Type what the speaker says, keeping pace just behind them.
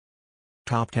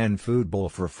Top 10 Food Bowl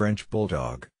for French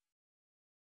Bulldog.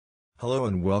 Hello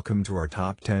and welcome to our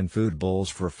Top 10 Food Bowls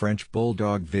for French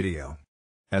Bulldog video.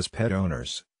 As pet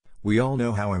owners, we all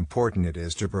know how important it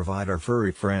is to provide our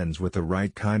furry friends with the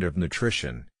right kind of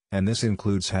nutrition, and this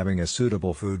includes having a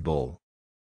suitable food bowl.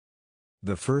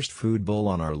 The first food bowl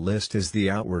on our list is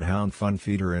the Outward Hound Fun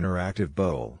Feeder Interactive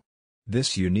Bowl.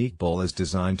 This unique bowl is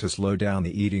designed to slow down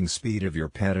the eating speed of your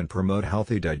pet and promote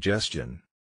healthy digestion.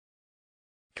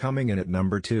 Coming in at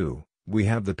number 2, we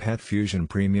have the Pet Fusion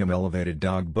Premium Elevated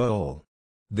Dog Bowl.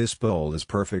 This bowl is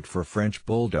perfect for French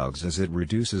Bulldogs as it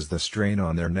reduces the strain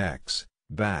on their necks,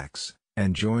 backs,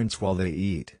 and joints while they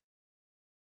eat.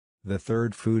 The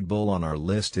third food bowl on our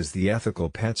list is the Ethical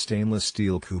Pet Stainless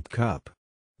Steel Coupe Cup.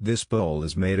 This bowl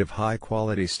is made of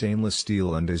high-quality stainless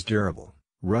steel and is durable,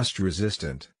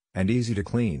 rust-resistant, and easy to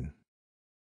clean.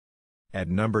 At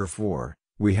number 4,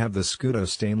 we have the Scudo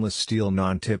Stainless Steel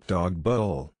Non-Tip Dog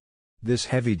Bowl. This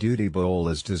heavy-duty bowl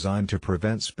is designed to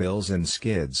prevent spills and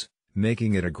skids,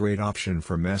 making it a great option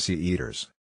for messy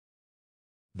eaters.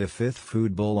 The fifth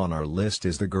food bowl on our list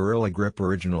is the Gorilla Grip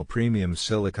Original Premium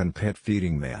Silicone Pet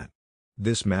Feeding Mat.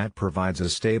 This mat provides a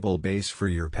stable base for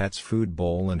your pet's food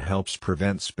bowl and helps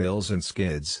prevent spills and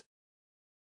skids.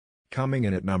 Coming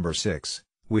in at number 6,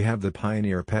 we have the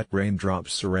Pioneer Pet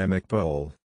Raindrops Ceramic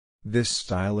Bowl. This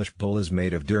stylish bowl is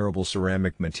made of durable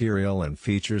ceramic material and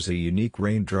features a unique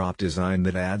raindrop design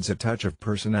that adds a touch of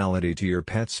personality to your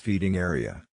pet's feeding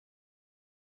area.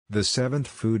 The seventh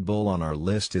food bowl on our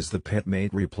list is the PetMate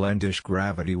Replenish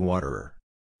Gravity Waterer.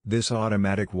 This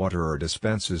automatic waterer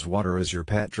dispenses water as your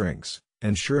pet drinks,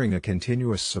 ensuring a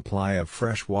continuous supply of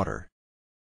fresh water.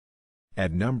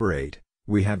 At number 8,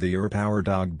 we have the Power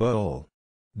Dog Bowl.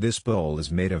 This bowl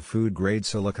is made of food-grade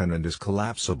silicone and is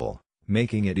collapsible,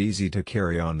 making it easy to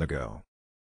carry on the go.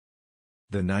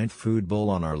 The ninth food bowl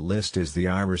on our list is the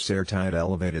Iris Airtight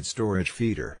Elevated Storage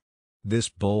Feeder. This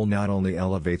bowl not only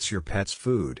elevates your pet's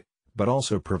food, but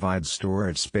also provides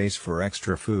storage space for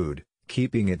extra food,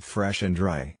 keeping it fresh and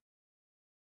dry.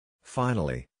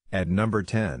 Finally, at number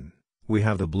 10, we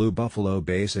have the Blue Buffalo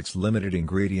Basics Limited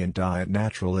Ingredient Diet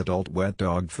Natural Adult Wet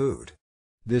Dog Food.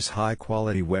 This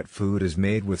high-quality wet food is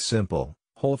made with simple,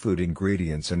 whole food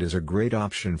ingredients and is a great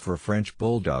option for French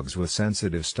Bulldogs with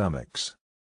sensitive stomachs.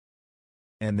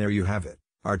 And there you have it,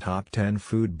 our top 10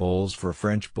 food bowls for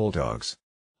French Bulldogs.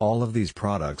 All of these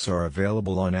products are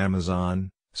available on Amazon,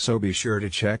 so be sure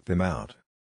to check them out.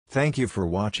 Thank you for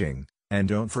watching, and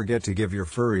don't forget to give your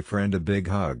furry friend a big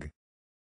hug.